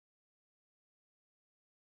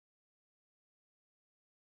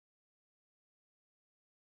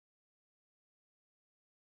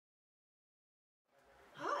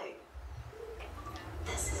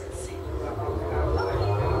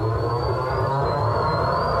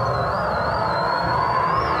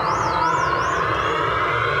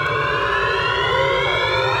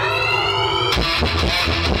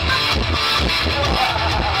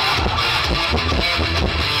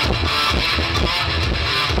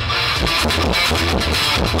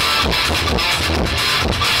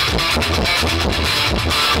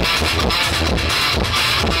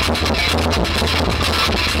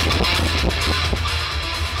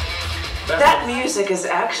That music is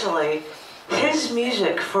actually his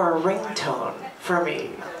music for a ringtone for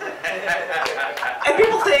me. And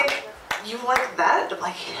people think, you like that? I'm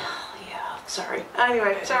like, yeah, sorry.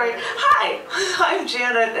 Anyway, sorry. Hi, I'm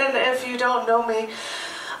Janet, and if you don't know me,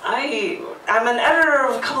 I'm an editor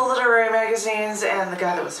of a couple literary magazines, and the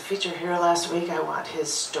guy that was a feature here last week, I want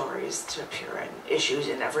his stories to appear in issues,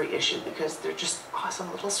 in every issue, because they're just awesome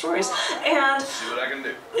little stories. And see what I can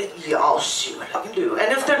do. Yeah, I'll see what I can do.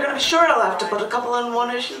 And if they're going to be short, I'll have to put a couple in one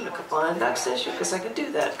issue and a couple in the next issue, because I can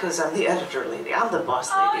do that, because I'm the editor lady. I'm the boss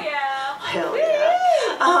lady. Oh, yeah. Hell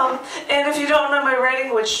yeah. And if you don't know my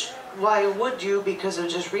writing, which, why would you? Because I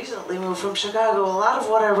just recently moved from Chicago. A lot of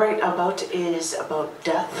what I write about is about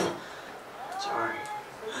death. Sorry.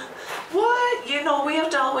 What? You know, we have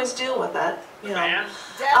to always deal with that. You know. Man.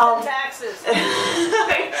 Death and taxes.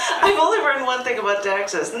 I've only written one thing about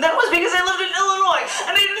taxes, and that was because I lived in Illinois,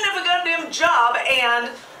 and I didn't have a goddamn job,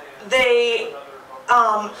 and they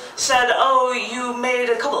said, oh, you made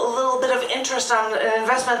a little bit of interest on an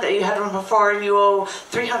investment that you had from before, and you owe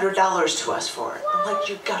 $300 to us for it. I'm like,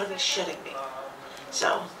 you've got to be shitting me.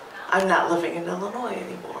 So, I'm not living in Illinois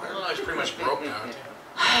anymore. Well, it's pretty much broke now.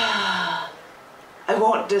 I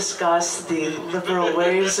won't discuss the liberal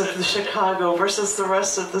ways of the Chicago versus the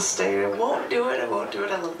rest of the state. I won't do it. I won't do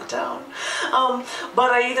it. I love the town.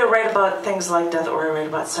 But I either write about things like death or I write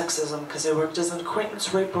about sexism, because I worked as an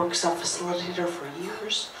acquaintance rape workshop facilitator for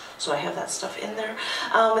years. So I have that stuff in there.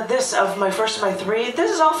 This of my first of my three.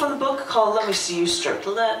 This is all from the book called Let Me See You Stripped.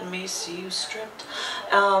 Let Me See You Stripped.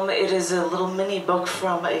 It is a little mini book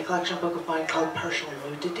from a collection book of mine called Partial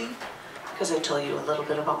Nudity, because I tell you a little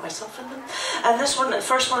bit about myself in them. And this one, the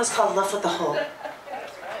first one is called Left with the Hole.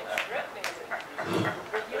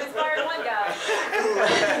 You inspired one guy.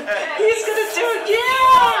 He's gonna do it,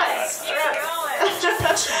 yeah!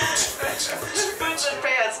 Boots and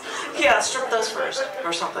pants. Yeah, strip those first,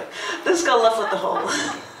 or something. This is called Left with the Hole.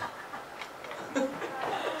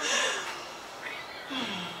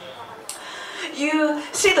 You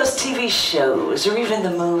see those TV shows, or even the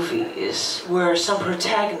movies, where some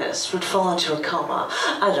protagonist would fall into a coma.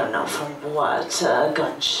 I don't know from what, a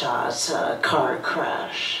gunshot, a car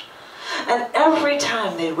crash. And every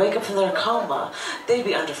time they'd wake up from their coma, they'd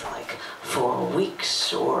be under for like 4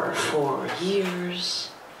 weeks or 4 years.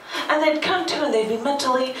 And they'd come to and they'd be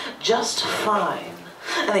mentally just fine.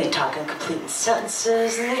 And they'd talk in complete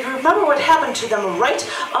sentences, and they'd remember what happened to them right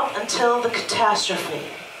up until the catastrophe.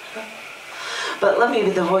 But let me be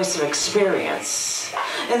the voice of experience.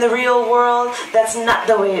 In the real world, that's not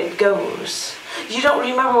the way it goes. You don't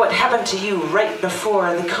remember what happened to you right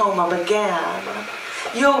before the coma began.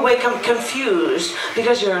 You'll wake up confused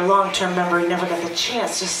because your long-term memory never got the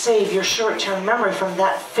chance to save your short-term memory from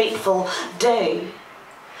that fateful day.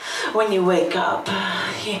 When you wake up,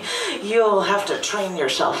 you'll have to train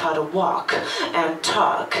yourself how to walk and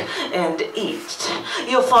talk and eat.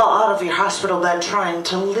 You'll fall out of your hospital bed trying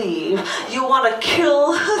to leave. You'll want to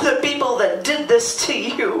kill the people that did this to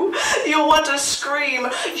you. You'll want to scream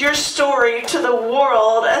your story to the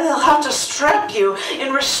world, and they'll have to strap you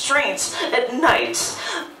in restraints at night,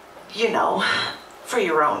 you know, for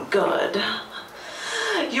your own good.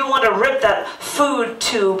 You want to rip that food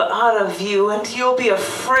tube out of you, and you'll be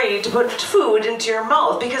afraid to put food into your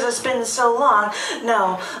mouth because it's been so long.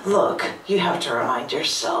 Now, look, you have to remind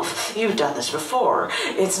yourself, you've done this before.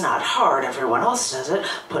 It's not hard. Everyone else does it.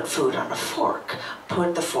 Put food on a fork.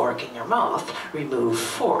 Put the fork in your mouth. Remove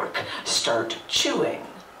fork. Start chewing.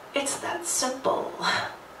 It's that simple.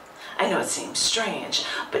 I know it seems strange,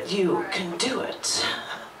 but you can do it.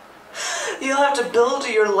 You'll have to build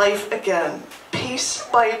your life again, piece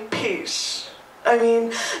by piece. I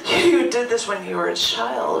mean, you did this when you were a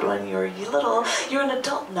child, when you were little. You're an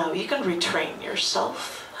adult now. You can retrain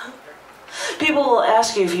yourself. People will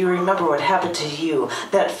ask you if you remember what happened to you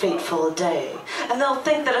that fateful day. And they'll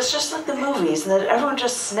think that it's just like the movies and that everyone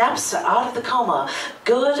just snaps out of the coma,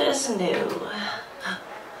 good as new.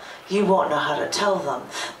 You won't know how to tell them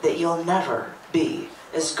that you'll never be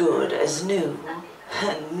as good as new.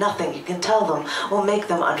 And nothing you can tell them will make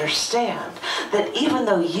them understand that even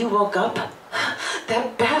though you woke up,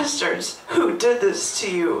 that bastards who did this to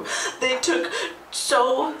you, they took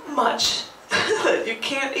so much that you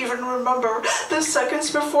can't even remember the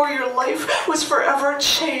seconds before your life was forever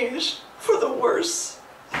changed for the worse.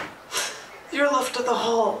 You're left to the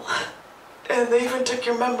hole, and they even took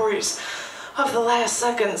your memories of the last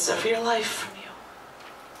seconds of your life from you.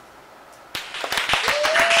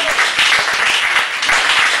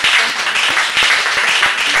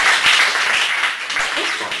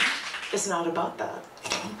 is not about that.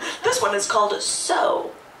 This one is called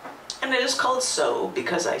So. And it is called So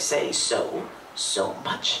because I say so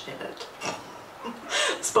much in it.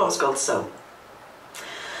 This poem's called So.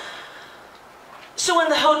 So in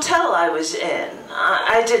the hotel I was in,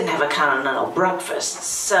 I didn't have a continental breakfast,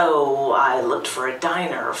 so I looked for a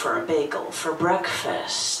diner for a bagel for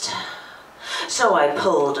breakfast. So I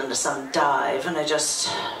pulled into some dive and I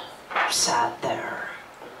just sat there.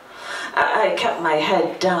 I kept my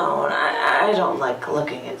head down. I don't like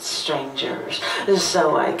looking at strangers,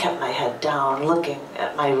 so I kept my head down looking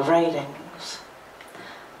at my writings.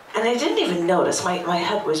 And I didn't even notice my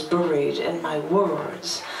head was buried in my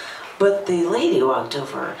words. But the lady walked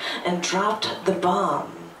over and dropped the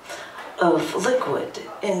bomb of liquid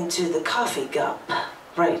into the coffee cup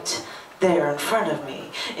right there in front of me,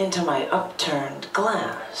 into my upturned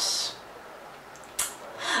glass.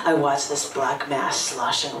 I watched this black mass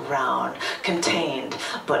sloshing around, contained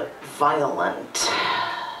but violent,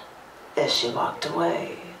 as she walked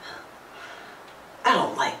away. I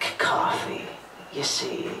don't like coffee, you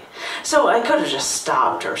see, so I could have just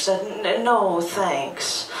stopped her, said, no,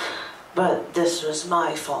 thanks. But this was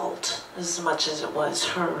my fault, as much as it was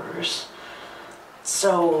hers.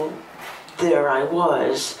 So there I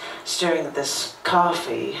was, staring at this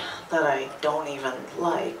coffee that I don't even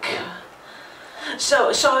like. So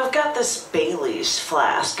I've got this Bailey's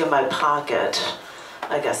flask in my pocket.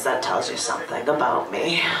 I guess that tells you something about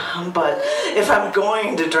me. But if I'm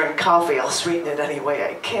going to drink coffee, I'll sweeten it any way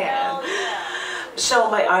I can.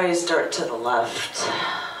 So my eyes dart to the left,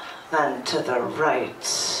 then to the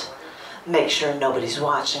right. Make sure nobody's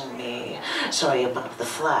watching me. So I open up the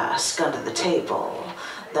flask under the table,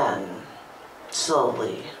 then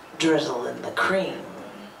slowly drizzle in the cream.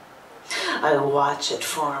 I watch it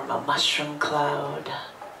form a mushroom cloud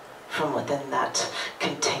from within that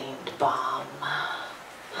contained bomb.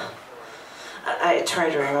 I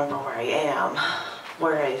try to remember where I am,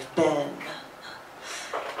 where I've been.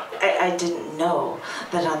 I didn't know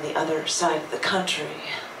that on the other side of the country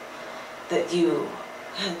that you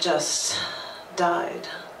had just died.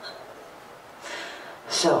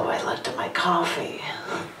 So I looked at my coffee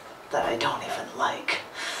that I don't even like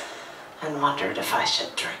and wondered if I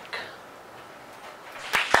should drink.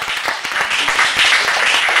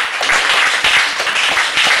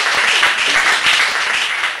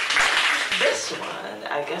 This one,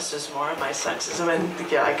 I guess, is more of my sexism,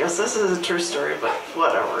 and yeah, I guess this is a true story, but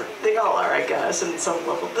whatever. They all are, I guess, in some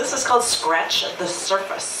level. This is called Scratch the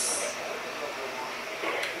Surface.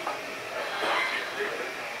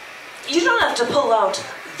 You don't have to pull out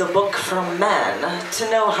the book for men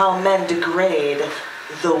to know how men degrade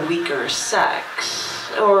the weaker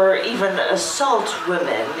sex, or even assault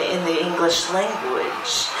women in the English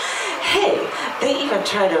language. Hey, they even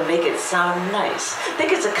try to make it sound nice.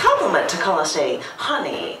 Think it's a compliment to call us a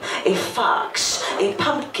honey, a fox, a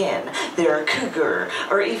pumpkin, they're a cougar,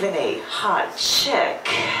 or even a hot chick.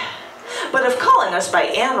 But if calling us by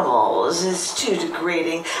animals is too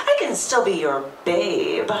degrading, I can still be your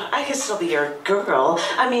babe. I can still be your girl.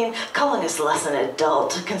 I mean, calling us less than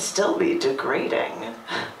adult can still be degrading.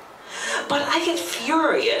 But I get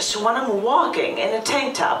furious when I'm walking in a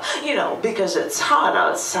tank top, you know, because it's hot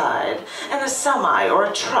outside, and a semi or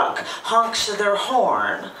a truck honks their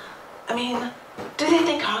horn. I mean, do they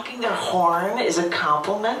think honking their horn is a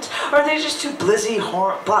compliment? Or are they just too busy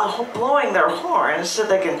blowing their horns so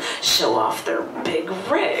they can show off their big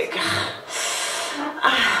rig?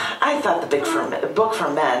 I thought the book for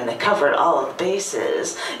men covered all of the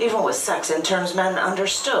bases, even with sex in terms men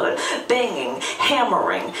understood. Banging,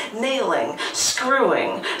 hammering, nailing,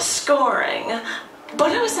 screwing, scoring.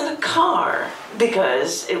 But I was in a car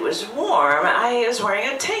because it was warm. I was wearing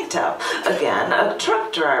a tank top. Again, a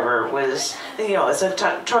truck driver was, it's a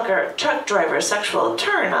truck driver sexual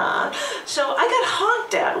turn on. So I got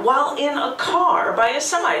honked at while in a car by a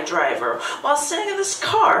semi driver while sitting in this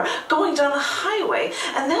car going down a highway.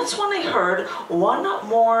 And that's when I heard one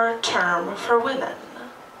more term for women.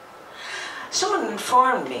 Someone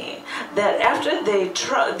informed me that after their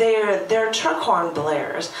truck horn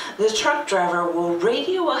blares, the truck driver will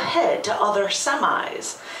radio ahead to other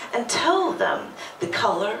semis and tell them the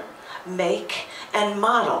color, make, and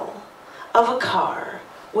model of a car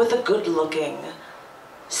with a good-looking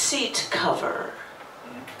seat cover.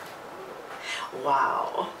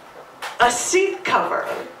 Wow. A seat cover.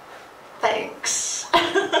 thanks.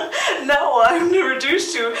 No, I'm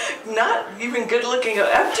reduced to not even good-looking.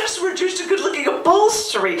 I'm just reduced to good-looking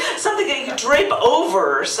upholstery, something that you drape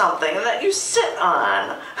over or something, and that you sit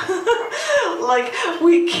on. Like,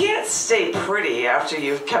 we can't stay pretty after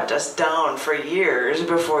you've kept us down for years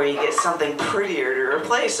before you get something prettier to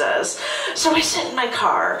replace us. So I sit in my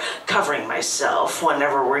car, covering myself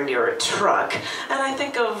whenever we're near a truck, and I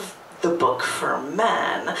think of the book for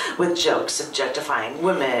men, with jokes objectifying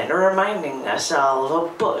women or reminding us all of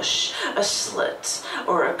a bush, a slit,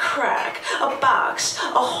 or a crack, a box,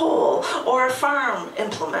 a hole, or a farm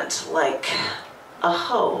implement like a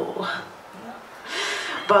hoe.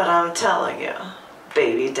 But I'm telling you,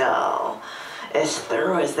 baby doll, as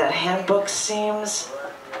thorough as that handbook seems,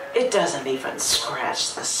 it doesn't even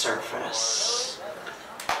scratch the surface.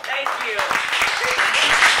 Thank you.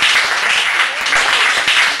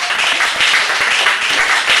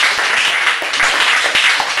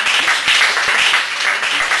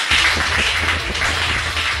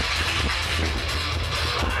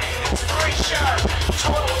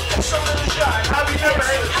 Have you never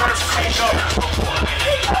heard of Canon Steady Shot?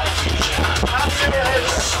 Have you never heard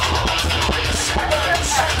of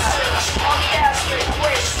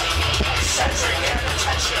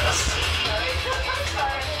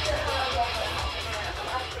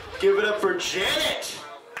Give it up for Janet!